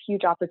like this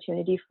huge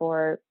opportunity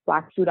for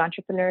Black food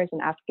entrepreneurs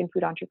and African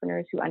food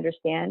entrepreneurs who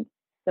understand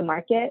the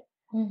market.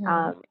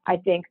 I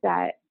think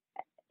that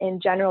in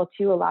general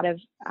too, a lot of,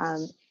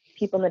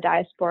 people in the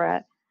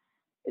diaspora,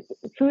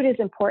 food is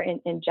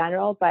important in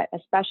general, but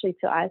especially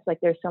to us, like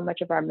there's so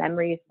much of our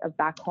memories of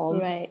back home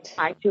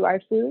tied to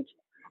our food.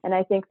 And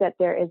I think that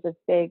there is a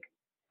big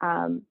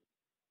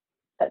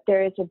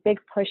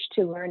push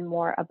to learn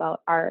more about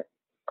our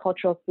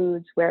cultural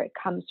foods, where it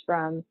comes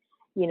from,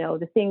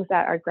 the things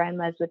that our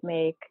grandmas would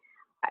make.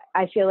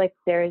 I feel like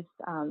there's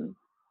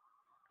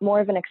more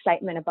of an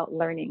excitement about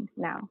learning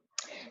now.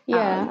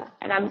 Yeah.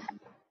 And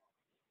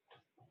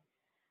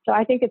So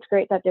I think it's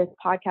great that there's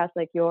podcasts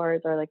like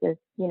yours, or like there's,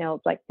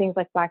 like things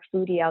like Black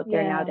Foodie out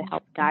there now to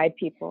help guide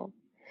people.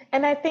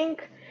 And I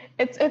think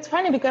it's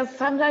funny because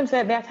sometimes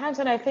there are times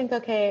when I think,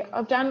 okay,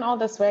 I've done all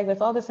this work,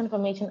 there's all this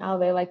information out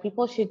there, like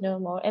people should know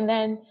more. And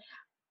then,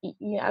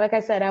 like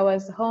I said, I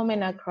was home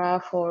in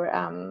Accra for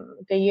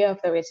the Year of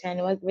the Return,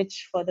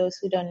 which for those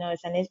who don't know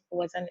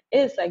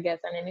is I guess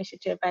an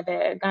initiative by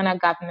the Ghana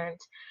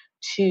government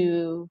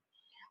to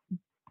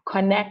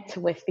connect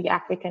with the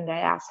African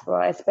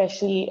diaspora.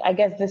 Especially, I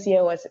guess this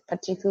year was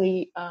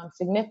particularly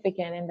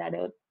significant in that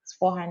it's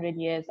 400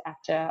 years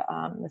after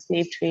the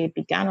slave trade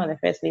began, or the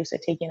first slaves were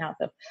taken out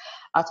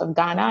of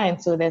Ghana.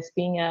 And so there's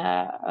been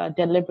a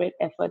deliberate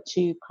effort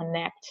to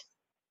connect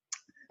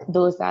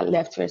those that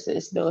left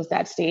versus those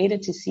that stayed,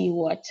 to see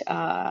what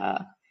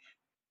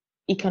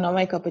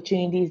economic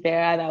opportunities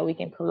there are that we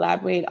can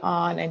collaborate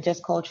on, and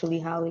just culturally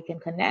how we can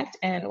connect.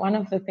 And one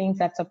of the things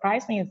that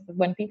surprised me is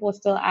when people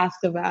still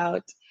ask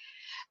about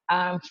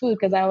food,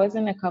 because I was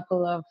in a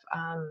couple of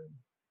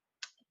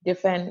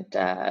different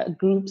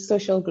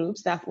social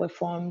groups that were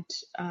formed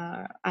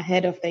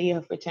ahead of the Year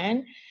of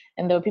Return.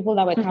 And there were people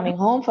that were coming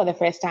home for the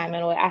first time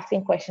and were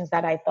asking questions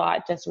that I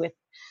thought, just with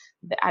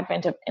the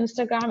advent of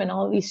Instagram and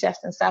all these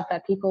chefs and stuff,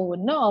 that people would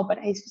know. But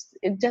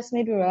it just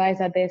made me realize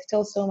that there's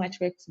still so much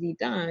work to be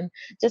done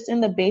just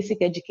in the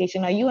basic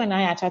education. Now, you and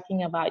I are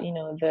talking about,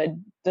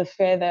 the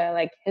further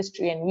like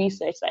history and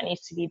research that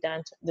needs to be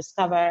done to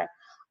discover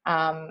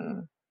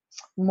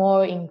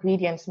more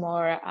ingredients,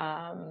 more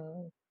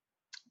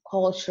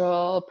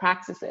cultural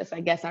practices,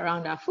 I guess,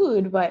 around our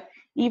food. But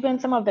even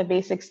some of the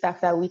basic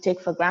stuff that we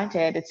take for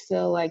granted, it's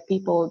still like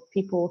people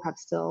have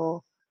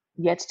still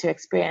yet to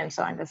experience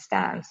or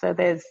understand. So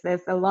there's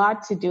a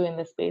lot to do in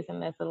this space,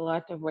 and there's a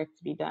lot of work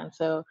to be done.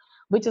 So,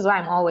 which is why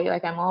I'm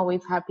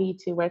always happy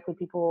to work with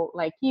people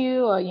like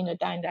you, or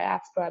down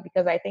diaspora,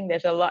 because I think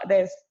there's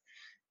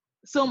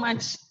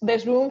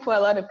room for a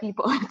lot of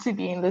people to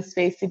be in this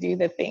space to do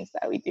the things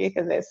that we do,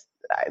 because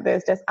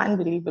there's just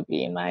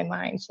unbelievably, in my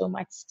mind, so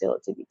much still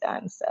to be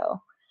done.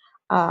 So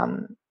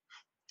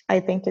I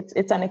think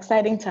it's an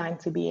exciting time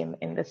to be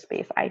in this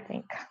space, I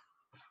think.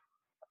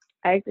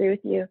 I agree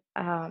with you.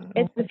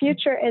 It's the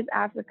future is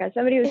Africa.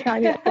 Somebody was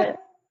telling me that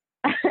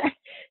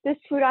this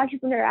food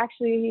entrepreneur,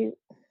 actually, he's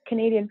a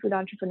Canadian food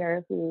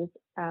entrepreneur who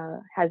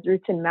has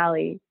roots in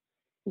Mali.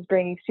 He's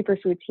bringing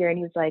superfoods here, and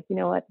he was like, you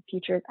know what, the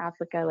future is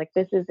Africa. Like,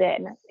 this is it.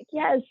 And I was like,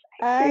 yes,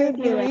 I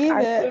believe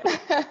it.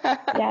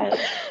 Yes.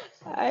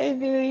 I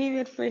believe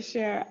it for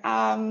sure.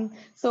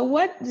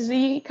 So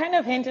you kind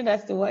of hinted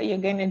as to what you're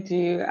going to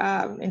do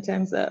in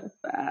terms of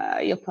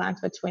your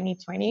plans for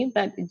 2020,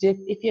 but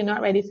if you're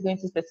not ready to go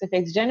into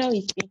specifics,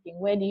 generally speaking,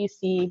 where do you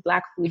see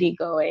Black Foodie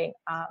going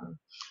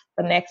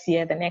the next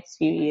year, the next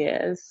few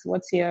years?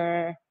 What's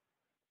your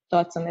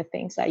thoughts on the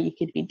things that you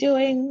could be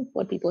doing,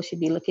 what people should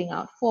be looking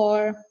out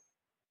for?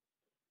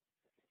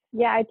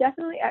 Yeah,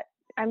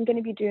 I'm going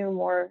to be doing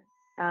more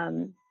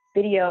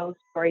video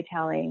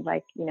storytelling,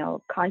 like,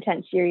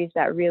 content series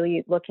that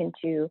really look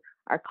into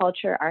our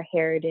culture, our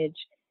heritage,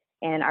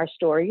 and our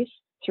stories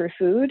through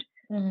food.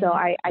 Mm-hmm. So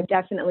I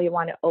definitely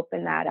want to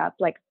open that up.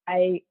 Like,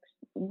 I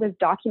was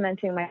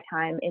documenting my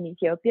time in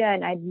Ethiopia,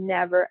 and I'd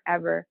never,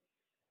 ever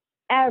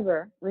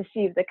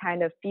received the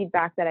kind of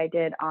feedback that I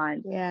did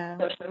on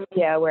social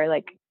media,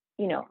 where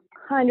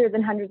hundreds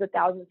and hundreds of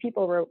thousands of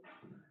people were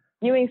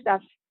viewing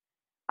stuff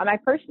on my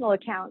personal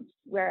accounts,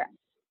 where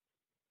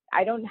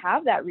I don't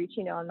have that reach,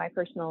 on my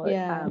personal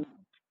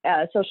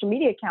social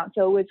media account.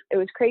 So it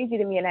was crazy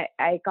to me. And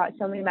I got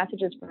so many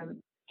messages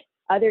from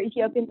other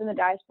Ethiopians in the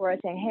diaspora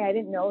saying, hey, I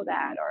didn't know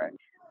that, or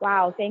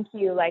wow, thank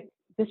you. Like,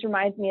 this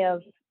reminds me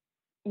of,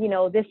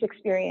 this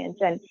experience.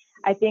 And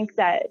I think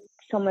that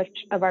so much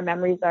of our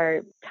memories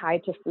are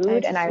tied to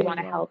food, and I want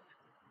to help,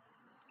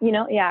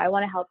 I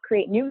want to help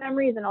create new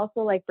memories, and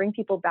also like bring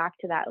people back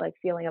to that like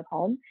feeling of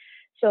home.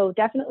 So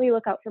definitely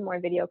look out for more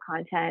video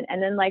content,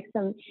 and then like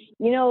some,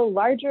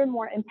 larger,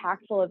 more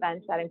impactful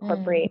events that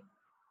incorporate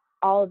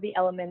all of the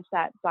elements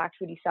that Black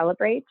Foodie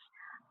celebrates.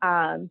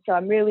 So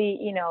I'm really,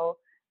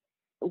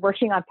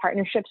 working on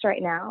partnerships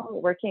right now,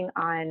 working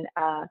on,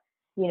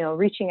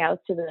 reaching out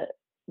to the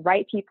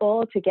right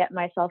people to get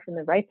myself in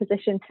the right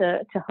position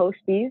to host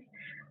these,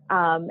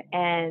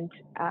 and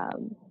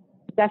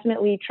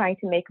definitely trying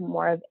to make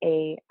more of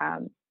a,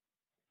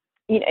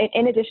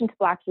 in addition to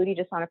Black Foodie,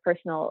 just on a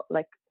personal,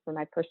 like for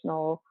my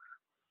personal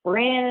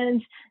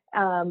brand,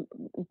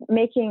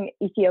 making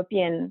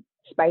Ethiopian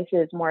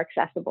spices more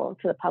accessible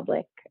to the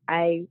public.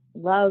 I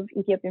love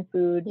Ethiopian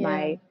food.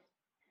 Yeah.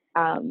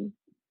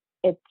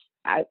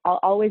 I'll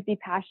always be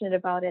passionate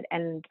about it,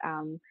 and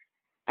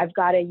I've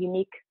got a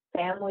unique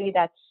family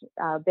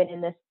that's been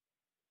in this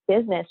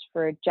business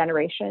for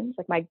generations.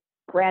 Like, my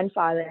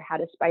grandfather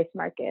had a spice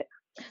market.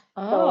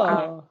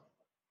 Oh.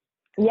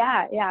 So,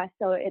 yeah.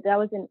 So that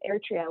was in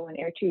Eritrea, when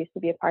Eritrea used to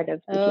be a part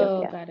of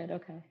Ethiopia. Oh, got it.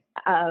 Okay.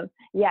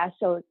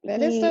 So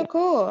that is so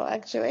cool,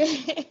 actually.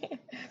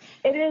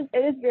 It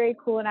is very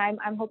cool, and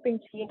I'm hoping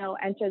to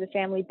enter the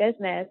family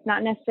business,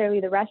 not necessarily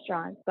the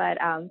restaurants, but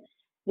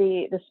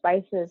the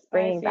spices,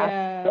 bringing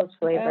back those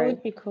flavors. That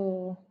would be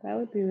cool. That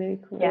would be really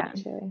cool, Yeah.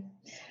 actually.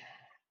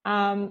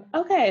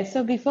 Okay,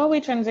 so before we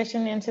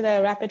transition into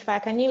the rapid fire,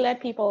 can you let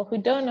people who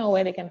don't know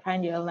where they can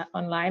find you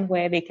online,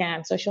 where they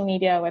can, social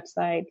media,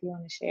 website, do you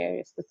want to share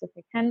your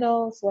specific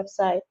handles,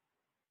 website?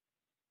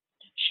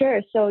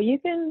 Sure. So you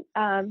can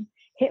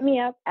hit me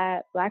up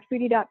at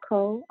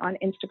blackfoodie.co on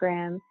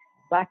Instagram,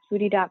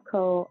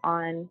 blackfoodie.co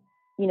on,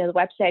 the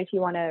website if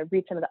you want to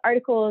read some of the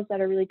articles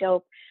that are really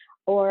dope,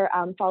 or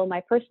follow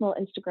my personal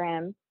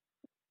Instagram,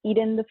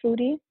 Eden the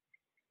Foodie,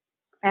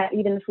 at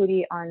Eden the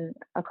Foodie on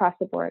across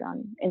the board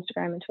on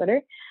Instagram and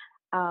Twitter.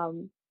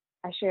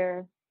 I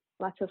share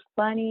lots of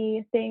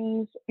funny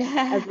things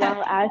as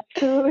well as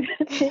food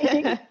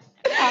things.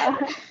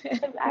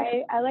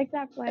 I like to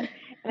have fun,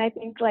 and I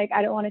think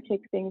I don't want to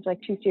take things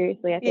too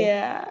seriously. I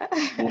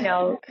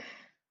think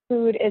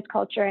food is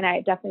culture, and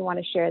I definitely want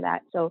to share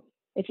that. So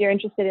if you're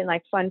interested in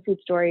fun food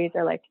stories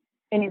or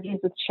interviews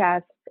with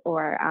chefs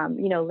or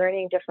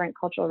learning different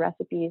cultural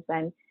recipes,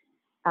 then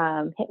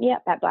hit me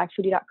up at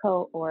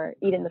blackfoodie.co or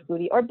Eden the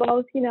Foodie, or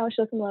both.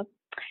 Show some love.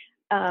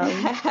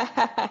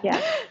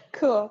 Yeah.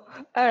 Cool.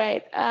 All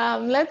right.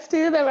 Let's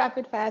do the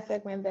rapid fire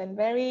segment then.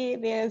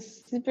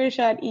 There's super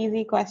short,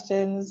 easy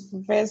questions.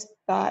 First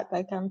thought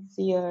that comes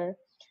to your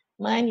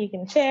mind, you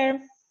can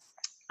share.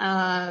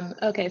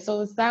 Okay, so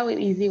we'll start with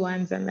easy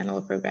ones and then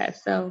we'll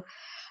progress. So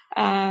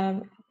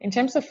in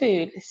terms of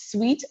food,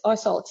 sweet or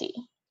salty?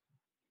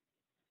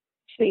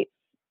 Sweet.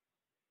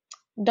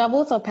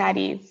 Doubles or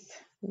patties?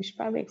 We should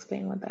probably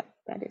explain what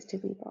that is to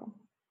people.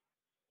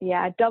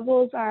 Yeah,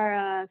 doubles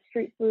are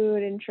street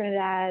food in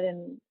Trinidad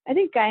and I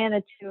think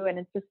Guyana too. And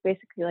it's just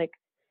basically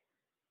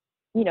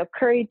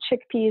curried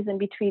chickpeas in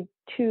between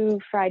two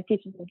fried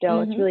pieces of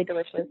dough. Mm-hmm. It's really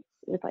delicious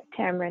with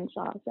tamarind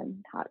sauce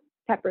and hot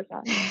pepper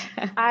sauce.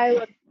 I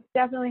would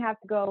definitely have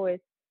to go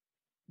with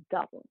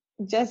doubles.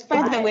 Just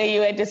by the way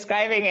you were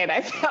describing it,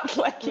 I felt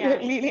like you were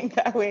leaning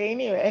that way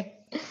anyway.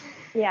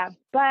 Yeah,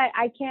 but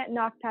I can't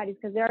knock patties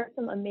because there are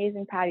some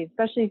amazing patties,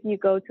 especially if you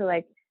go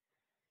to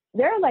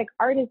there are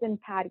artisan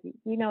patties.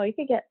 You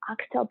could get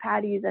oxtail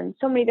patties and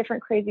so many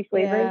different crazy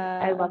flavors.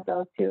 Yeah. I love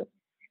those too.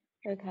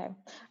 Okay.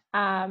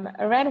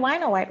 A red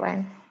wine or white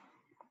wine?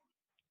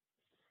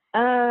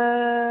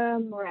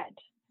 Red.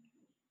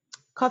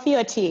 Coffee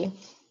or tea?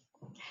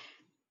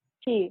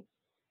 Tea.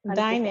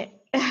 Dine in.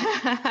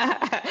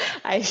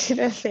 I should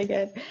have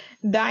figured.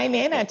 Dine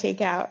in or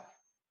take out?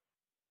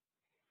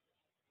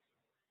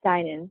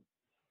 Dine in.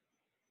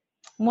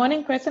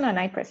 Morning person or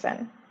night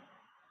person?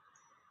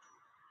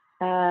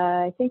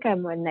 I think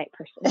I'm a night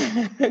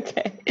person.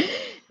 Okay.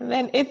 And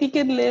then if you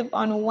could live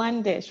on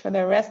one dish for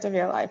the rest of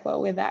your life, what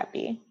would that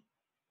be?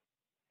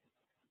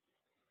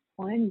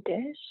 One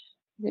dish?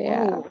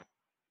 Yeah.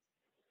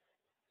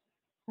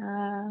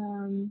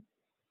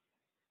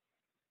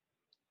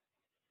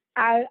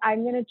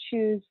 I'm going to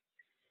choose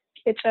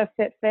Kitcha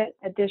Fit,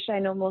 a dish I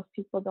know most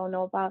people don't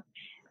know about.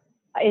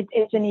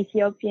 It's an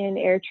Ethiopian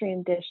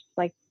Eritrean dish,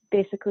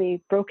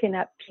 basically broken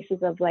up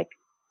pieces of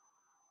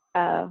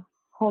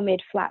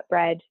homemade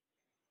flatbread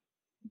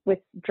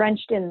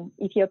drenched in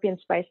Ethiopian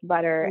spice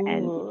butter. Ooh.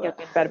 And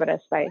Ethiopian butter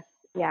spice.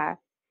 Yeah.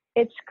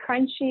 It's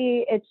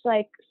crunchy. It's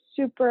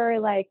super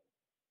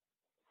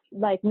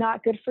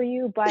not good for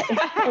you, but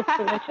it's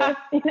delicious,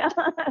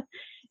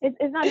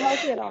 It's not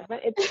healthy at all,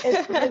 but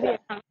it's really a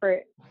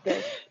comfort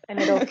dish and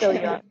it'll fill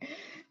you up.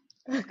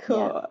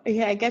 Cool.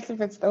 Yeah, I guess if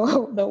it's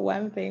the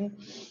one thing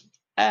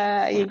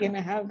you're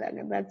gonna have,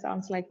 that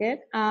sounds like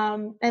it.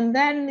 And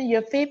then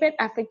your favorite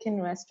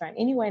African restaurant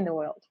anywhere in the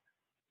world?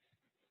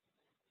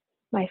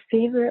 My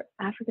favorite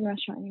African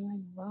restaurant anywhere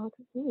in the world?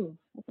 Ooh,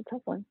 that's a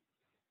tough one.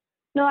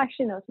 No,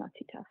 actually, no, it's not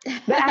too tough.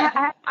 But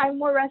I have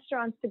more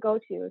restaurants to go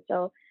to.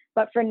 So,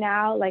 but for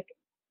now,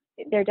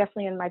 they're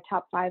definitely in my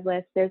top 5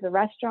 list. There's a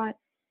restaurant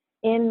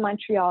in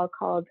Montreal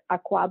called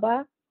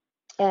Akwaba,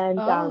 and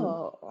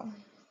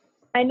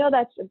I know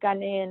that's a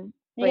Ghanaian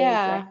phrase.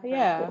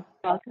 Yeah.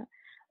 But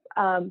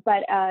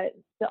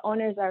the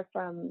owners are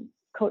from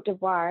Côte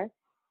d'Ivoire,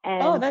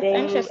 and that's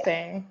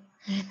interesting.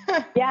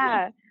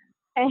 Yeah.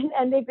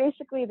 And they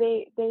basically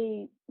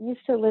they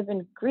used to live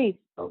in Greece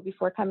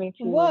before coming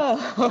to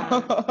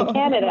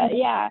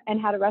Canada, and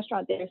had a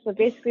restaurant there. So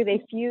basically they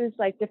fuse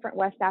different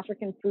West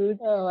African foods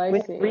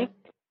with Greek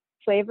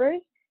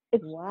flavors.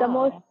 It's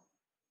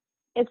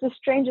it's the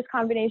strangest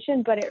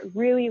combination, but it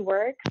really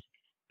works.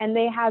 And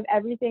they have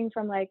everything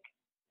from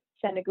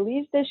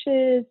Senegalese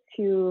dishes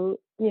to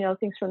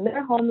things from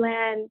their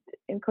homeland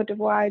in Côte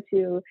d'Ivoire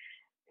to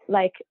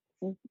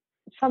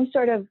some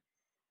sort of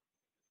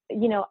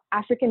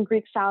African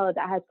Greek salad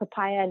that has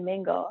papaya and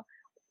mango.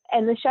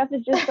 And the chef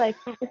is just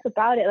just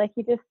about it.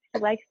 He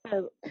likes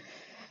to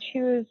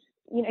choose,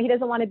 he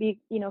doesn't want to be,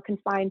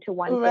 confined to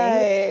one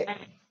thing.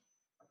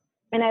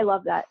 And I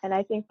love that. And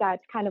I think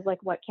that's kind of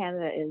what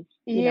Canada is,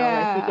 you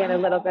get a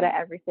little bit of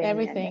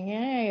everything.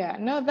 Yeah.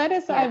 No, that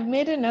is, I've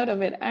made a note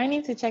of it. I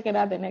need to check it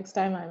out the next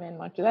time I'm in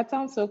Montreal. That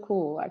sounds so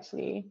cool,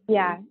 actually.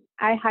 Yeah.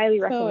 I highly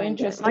recommend it.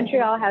 interesting.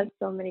 Montreal has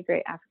so many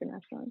great African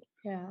restaurants.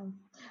 Yeah.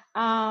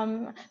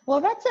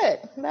 Well, that's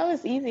it. That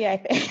was easy, I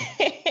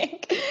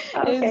think.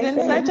 It's been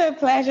such a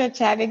pleasure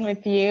chatting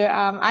with you.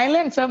 I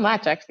learned so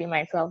much actually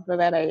myself, so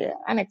that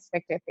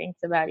unexpected things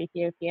about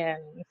Ethiopian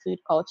food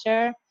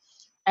culture.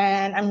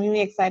 And I'm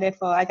really excited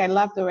for, I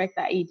love the work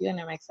that you do, and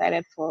I'm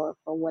excited for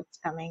what's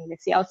coming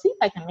this year. I'll see if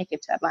I can make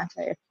it to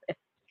Atlanta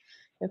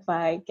if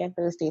I get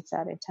those dates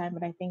out in time,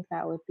 but I think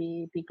that would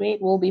be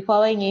great. We'll be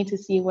following you to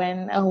see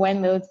when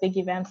those big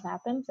events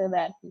happen so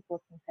that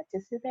people can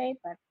participate.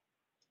 But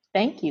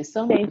thank you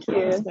so much. Thank you.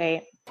 That was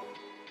great.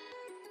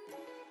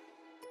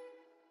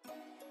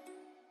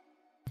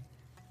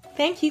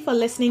 Thank you for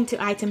listening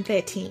to Item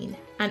 13,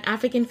 an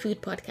African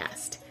food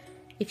podcast.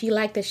 If you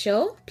like the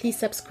show, please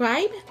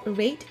subscribe,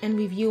 rate, and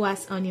review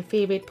us on your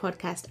favorite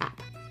podcast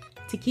app.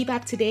 To keep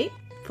up to date,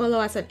 follow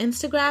us on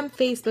Instagram,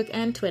 Facebook,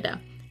 and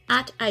Twitter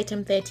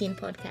 @Item13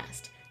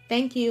 Podcast.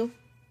 Thank you.